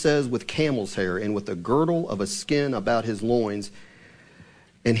clothed, it says, with camel's hair and with a girdle of a skin about his loins.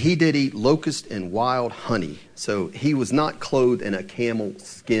 And he did eat locust and wild honey. So he was not clothed in a camel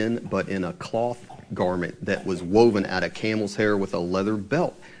skin, but in a cloth garment that was woven out of camel's hair with a leather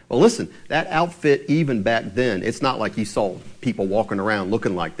belt. Well, listen, that outfit, even back then, it's not like you saw people walking around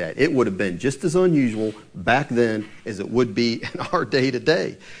looking like that. It would have been just as unusual back then as it would be in our day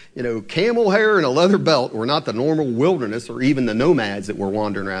today. You know, camel hair and a leather belt were not the normal wilderness or even the nomads that were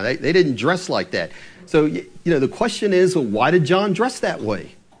wandering around. They didn't dress like that. So, you know, the question is, well, why did John dress that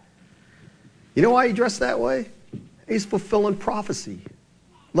way? You know why he dressed that way? He's fulfilling prophecy.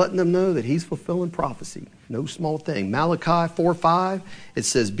 Letting them know that he's fulfilling prophecy. No small thing. Malachi 4:5, it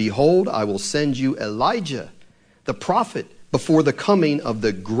says, behold, I will send you Elijah, the prophet, before the coming of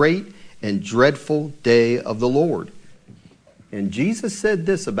the great and dreadful day of the Lord. And Jesus said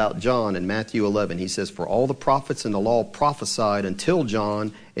this about John in Matthew 11. He says, for all the prophets in the law prophesied until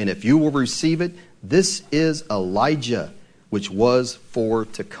John, and if you will receive it, this is Elijah, which was for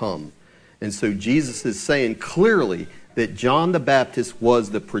to come. And so Jesus is saying clearly that John the Baptist was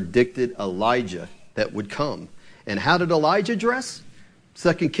the predicted Elijah that would come. And how did Elijah dress?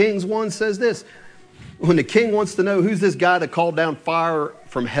 2 Kings 1 says this. When the king wants to know who's this guy that called down fire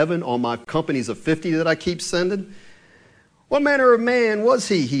from heaven on my companies of 50 that I keep sending, what manner of man was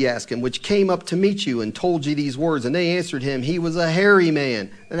he asked him, which came up to meet you and told you these words? And they answered him, he was a hairy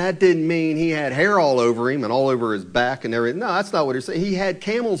man. And that didn't mean he had hair all over him and all over his back and everything. No, that's not what he said. He had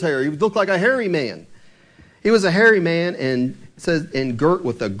camel's hair. He looked like a hairy man. He was a hairy man, and It says, and girt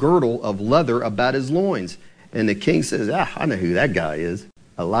with a girdle of leather about his loins. And the king says, I know who that guy is.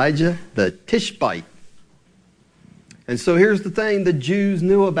 Elijah the Tishbite. And so here's the thing, the Jews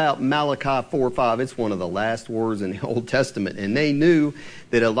knew about Malachi 4:5. It's one of the last words in the Old Testament. And they knew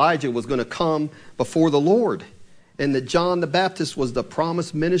that Elijah was going to come before the Lord. And that John the Baptist was the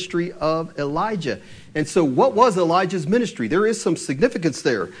promised ministry of Elijah. And so what was Elijah's ministry? There is some significance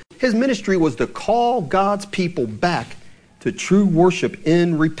there. His ministry was to call God's people back to true worship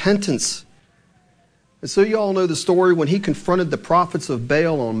in repentance. And so you all know the story when he confronted the prophets of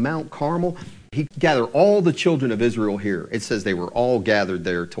Baal on Mount Carmel. He gathered all the children of Israel here. It says they were all gathered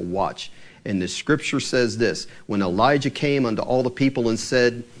there to watch. And the scripture says this, when Elijah came unto all the people and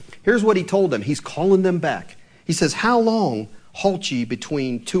said, here's what he told them. He's calling them back. He says, how long halt ye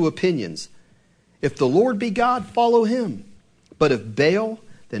between two opinions? If the Lord be God, follow him. But if Baal,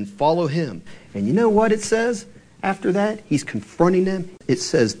 then follow him. And you know what it says after that? He's confronting them. It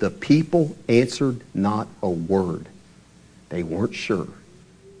says the people answered not a word. They weren't sure.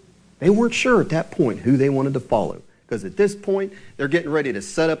 They weren't sure at that point who they wanted to follow. Because at this point, they're getting ready to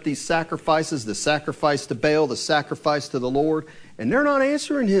set up these sacrifices, the sacrifice to Baal, the sacrifice to the Lord, and they're not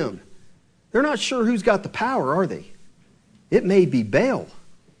answering him. They're not sure who's got the power, are they? It may be Baal.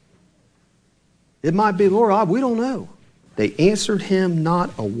 It might be the Lord. We don't know. They answered him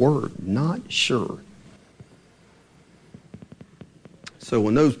not a word, not sure. So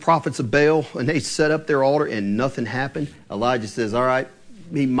when those prophets of Baal, when they set up their altar and nothing happened, Elijah says, all right,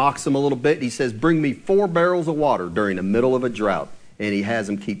 he mocks them a little bit. He says, bring me 4 barrels of water during the middle of a drought. And he has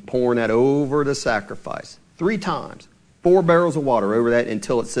them keep pouring that over the sacrifice. 3 times. 4 barrels of water over that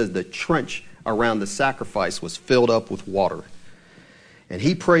until it says the trench around the sacrifice was filled up with water. And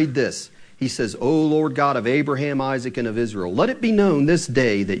he prayed this. He says, O Lord God of Abraham, Isaac, and of Israel, let it be known this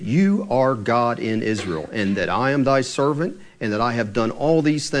day that you are God in Israel, and that I am thy servant, and that I have done all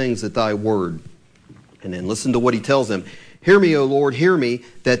these things at thy word. And then listen to what he tells them. Hear me, O Lord, hear me,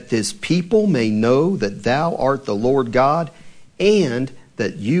 that this people may know that thou art the Lord God, and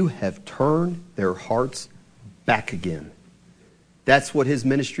that you have turned their hearts back again. That's what his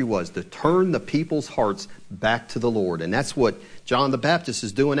ministry was, to turn the people's hearts back to the Lord. And that's what John the Baptist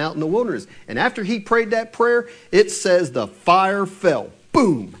is doing out in the wilderness. And after he prayed that prayer, it says the fire fell.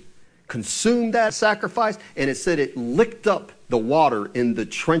 Boom! Consumed that sacrifice. And it said it licked up the water in the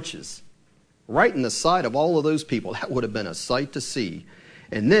trenches. Right in the side of all of those people. That would have been a sight to see.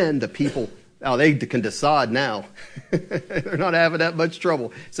 And then the people, they can decide now. They're not having that much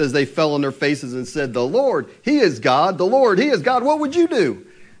trouble. It says they fell on their faces and said, the Lord, he is God. The Lord, he is God. What would you do?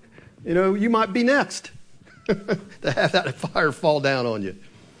 You know, you might be next to have that fire fall down on you.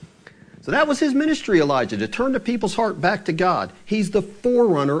 So that was his ministry, Elijah, to turn the people's heart back to God. He's the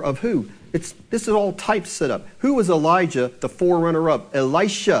forerunner of who? This is all types set up. Who was Elijah, the forerunner of?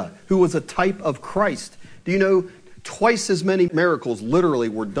 Elisha, who was a type of Christ. Do you know twice as many miracles literally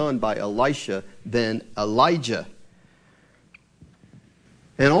were done by Elisha than Elijah?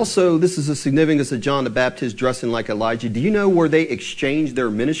 And also, this is the significance of John the Baptist dressing like Elijah. Do you know where they exchanged their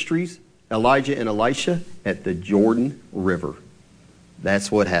ministries, Elijah and Elisha? At the Jordan River.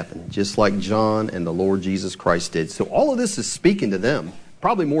 That's what happened, just like John and the Lord Jesus Christ did. So all of this is speaking to them,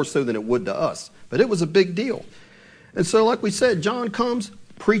 probably more so than it would to us. But it was a big deal. And so like we said, John comes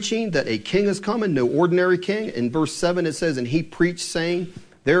preaching that a king is coming, no ordinary king. In verse 7 it says, and he preached saying,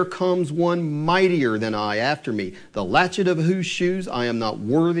 there comes one mightier than I after me, the latchet of whose shoes I am not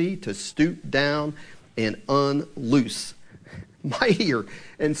worthy to stoop down and unloose. Mightier.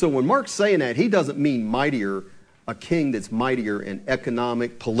 And so when Mark's saying that, he doesn't mean mightier, a king that's mightier in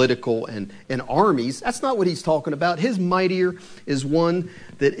economic, political, and armies. That's not what he's talking about. His mightier is one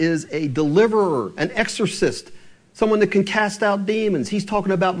that is a deliverer, an exorcist, someone that can cast out demons. He's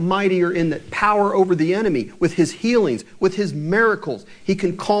talking about mightier in that power over the enemy with his healings, with his miracles. He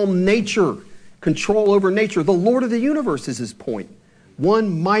can calm nature, control over nature. The Lord of the universe is his point.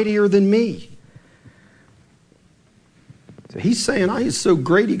 One mightier than me. So he's saying, I is so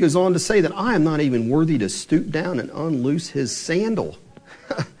great, he goes on to say that I am not even worthy to stoop down and unloose his sandal.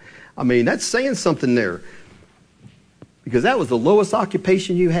 I mean, that's saying something there. Because that was the lowest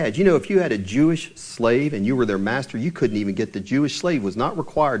occupation you had. You know, if you had a Jewish slave and you were their master, you couldn't even get the Jewish slave was not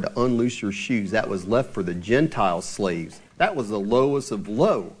required to unloose your shoes. That was left for the Gentile slaves. That was the lowest of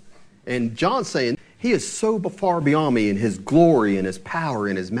low. And John's saying, he is so far beyond me in his glory and his power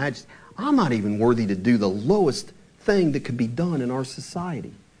and his majesty. I'm not even worthy to do the lowest thing that could be done in our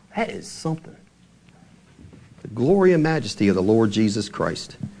society. That is something. The glory and majesty of the Lord Jesus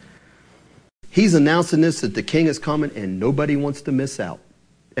Christ. He's announcing this, that the king is coming, and nobody wants to miss out.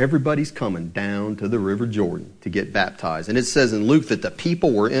 Everybody's coming down to the River Jordan to get baptized. And it says in Luke that the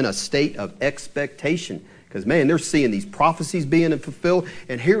people were in a state of expectation. Because, man, they're seeing these prophecies being fulfilled.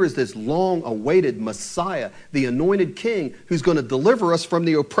 And here is this long-awaited Messiah, the anointed king, who's going to deliver us from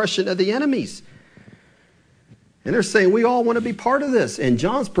the oppression of the enemies. And they're saying, we all want to be part of this. And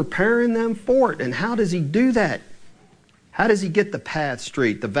John's preparing them for it. And how does he do that? How does he get the path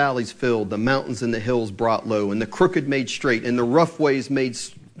straight, the valleys filled, the mountains and the hills brought low, and the crooked made straight, and the rough ways made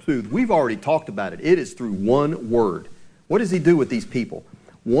smooth? We've already talked about it. It is through one word. What does he do with these people?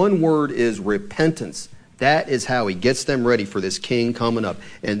 One word is repentance. That is how he gets them ready for this king coming up.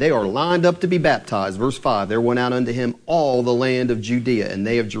 And they are lined up to be baptized. Verse 5, there went out unto him all the land of Judea, and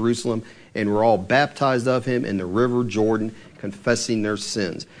they of Jerusalem, and were all baptized of him in the river Jordan, confessing their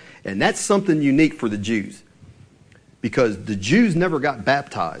sins. And that's something unique for the Jews, because the Jews never got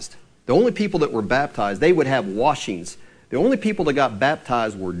baptized. The only people that were baptized, they would have washings. The only people that got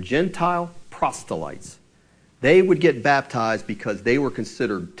baptized were Gentile proselytes. They would get baptized because they were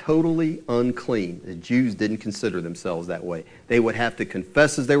considered totally unclean. The Jews didn't consider themselves that way. They would have to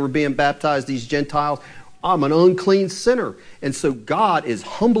confess as they were being baptized, these Gentiles, I'm an unclean sinner. And so God is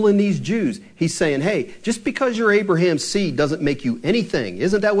humbling these Jews. He's saying, hey, just because you're Abraham's seed doesn't make you anything.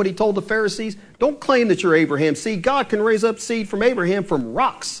 Isn't that what he told the Pharisees? Don't claim that you're Abraham's seed. God can raise up seed from Abraham from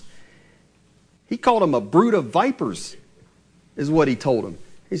rocks. He called them a brood of vipers, is what he told them.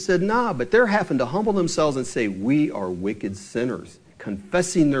 He said, nah, but they're having to humble themselves and say, we are wicked sinners.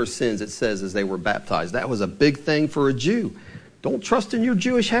 Confessing their sins, it says, as they were baptized. That was a big thing for a Jew. Don't trust in your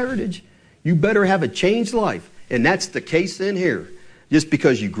Jewish heritage. You better have a changed life. And that's the case in here. Just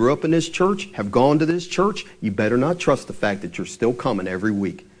because you grew up in this church, have gone to this church, you better not trust the fact that you're still coming every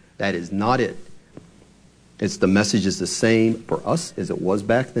week. That is not it. It's the message is the same for us as it was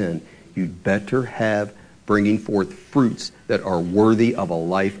back then. You'd better have bringing forth fruits that are worthy of a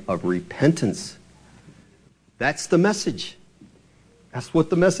life of repentance. That's the message. That's what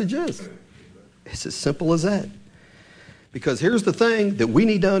the message is. It's as simple as that. Because here's the thing that we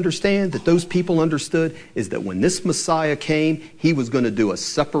need to understand, that those people understood, is that when this Messiah came, he was going to do a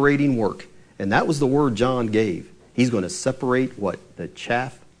separating work. And that was the word John gave. He's going to separate what? The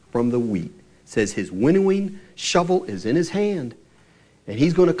chaff from the wheat. It says his winnowing shovel is in his hand. And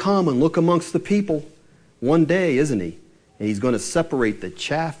he's going to come and look amongst the people one day, isn't he? And he's going to separate the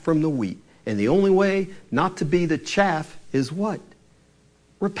chaff from the wheat. And the only way not to be the chaff is what?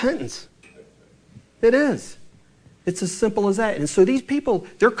 Repentance. It is. It's as simple as that. And so these people,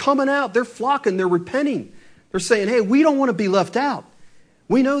 they're coming out, they're flocking, they're repenting. They're saying, hey, we don't want to be left out.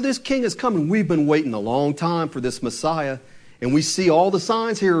 We know this king is coming. We've been waiting a long time for this Messiah. And we see all the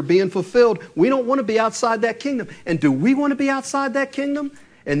signs here are being fulfilled. We don't want to be outside that kingdom. And do we want to be outside that kingdom?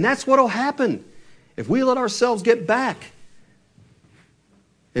 And that's what will happen if we let ourselves get back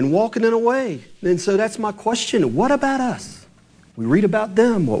and walking in a way. And so that's my question. What about us? We read about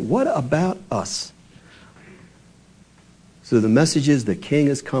them. Well, what about us? So the message is the king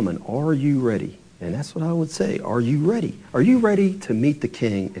is coming. Are you ready? And that's what I would say. Are you ready? Are you ready to meet the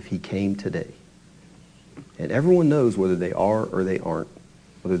king if he came today? And everyone knows whether they are or they aren't,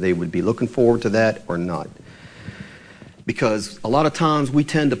 whether they would be looking forward to that or not. Because a lot of times we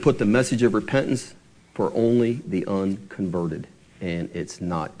tend to put the message of repentance for only the unconverted. And it's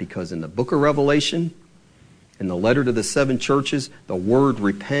not. Because in the book of Revelation, in the letter to the 7 churches, the word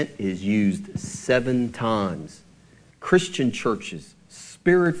repent is used 7 times. Christian churches,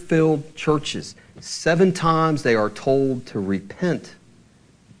 Spirit-filled churches, 7 times they are told to repent.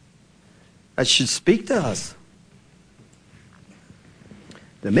 That should speak to us.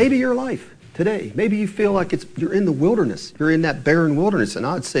 Now maybe your life today, maybe you feel like you're in the wilderness. You're in that barren wilderness. And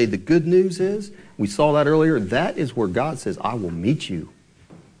I'd say the good news is, we saw that earlier, that is where God says, I will meet you.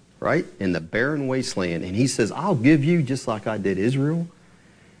 Right? In the barren wasteland. And he says, I'll give you just like I did Israel.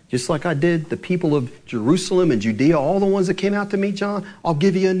 Just like I did the people of Jerusalem and Judea, all the ones that came out to meet John, I'll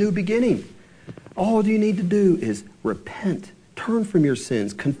give you a new beginning. All you need to do is repent. Turn from your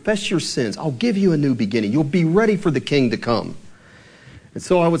sins. Confess your sins. I'll give you a new beginning. You'll be ready for the king to come. And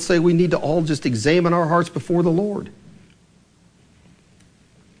so I would say we need to all just examine our hearts before the Lord.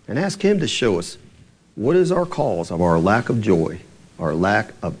 And ask him to show us what is our cause of our lack of joy, our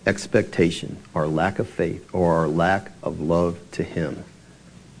lack of expectation, our lack of faith, or our lack of love to him.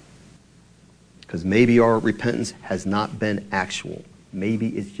 Because maybe our repentance has not been actual. Maybe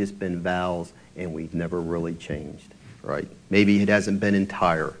it's just been vows and we've never really changed, right? Maybe it hasn't been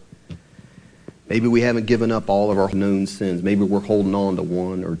entire. Maybe we haven't given up all of our known sins. Maybe we're holding on to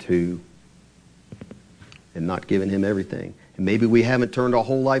 1 or 2 and not giving him everything. And maybe we haven't turned our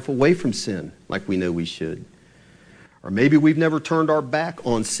whole life away from sin like we know we should. Or maybe we've never turned our back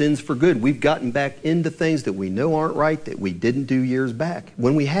on sins for good. We've gotten back into things that we know aren't right, that we didn't do years back,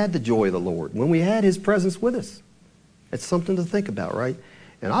 when we had the joy of the Lord, when we had His presence with us. It's something to think about, right?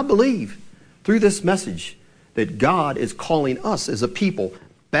 And I believe through this message that God is calling us as a people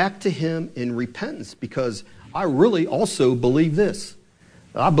back to Him in repentance, because I really also believe this.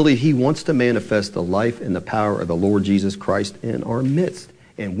 I believe He wants to manifest the life and the power of the Lord Jesus Christ in our midst.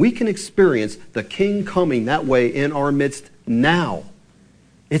 And we can experience the King coming that way in our midst now.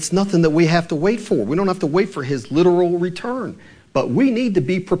 It's nothing that we have to wait for. We don't have to wait for His literal return. But we need to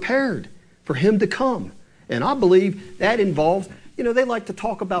be prepared for Him to come. And I believe that involves, they like to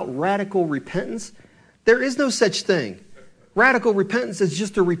talk about radical repentance. There is no such thing. Radical repentance is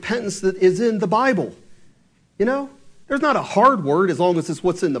just a repentance that is in the Bible. There's not a hard word as long as it's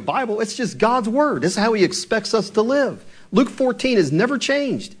what's in the Bible. It's just God's word. This is how He expects us to live. Luke 14 has never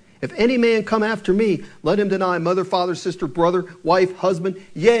changed. If any man come after me, let him deny mother, father, sister, brother, wife, husband,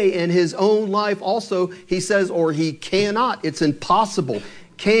 yea, and his own life also, he says, or he cannot. It's impossible.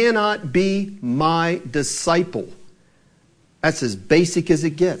 Cannot be my disciple. That's as basic as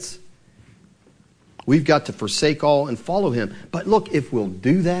it gets. We've got to forsake all and follow Him. But look, if we'll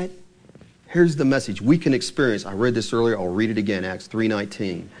do that, here's the message we can experience. I read this earlier. I'll read it again, Acts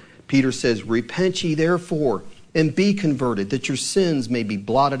 3:19. Peter says, repent ye therefore, and be converted, that your sins may be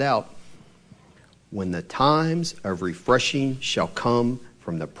blotted out, when the times of refreshing shall come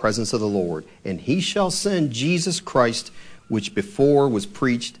from the presence of the Lord, and He shall send Jesus Christ, which before was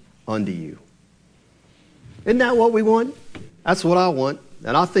preached unto you. Isn't that what we want? That's what I want,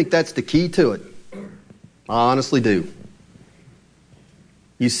 and I think that's the key to it. I honestly do.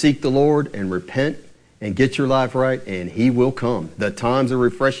 You seek the Lord and repent and get your life right, and He will come. The times of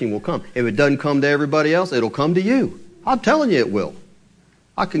refreshing will come. If it doesn't come to everybody else, it'll come to you. I'm telling you it will.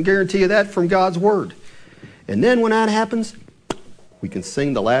 I can guarantee you that from God's Word. And then when that happens, we can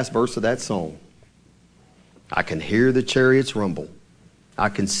sing the last verse of that song. I can hear the chariots rumble. I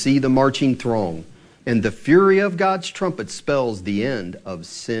can see the marching throng. And the fury of God's trumpet spells the end of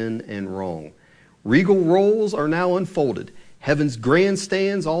sin and wrong. Regal rolls are now unfolded. Heaven's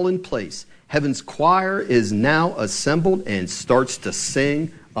grandstands all in place. Heaven's choir is now assembled and starts to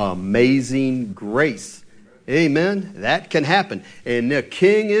sing Amazing Grace. Amen. That can happen. And the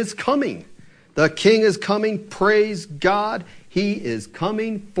King is coming. The King is coming. Praise God. He is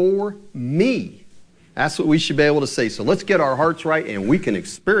coming for me. That's what we should be able to say. So let's get our hearts right and we can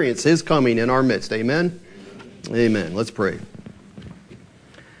experience His coming in our midst. Amen. Amen. Let's pray.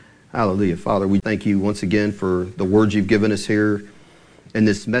 Hallelujah. Father, we thank You once again for the words You've given us here and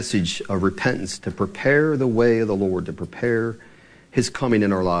this message of repentance to prepare the way of the Lord, to prepare His coming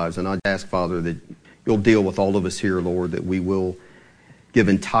in our lives. And I ask, Father, that You'll deal with all of us here, Lord, that we will give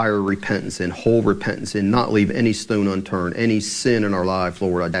entire repentance and whole repentance and not leave any stone unturned, any sin in our life,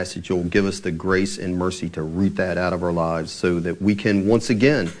 Lord. I ask that You'll give us the grace and mercy to root that out of our lives so that we can once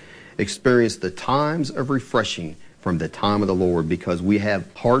again experience the times of refreshing from the time of the Lord, because we have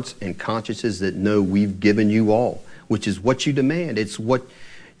hearts and consciences that know we've given You all, which is what You demand. It's what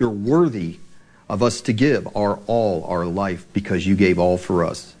You're worthy of us to give, our all, our life, because You gave all for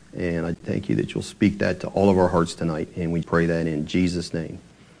us. And I thank You that You'll speak that to all of our hearts tonight, and we pray that in Jesus' name.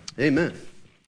 Amen.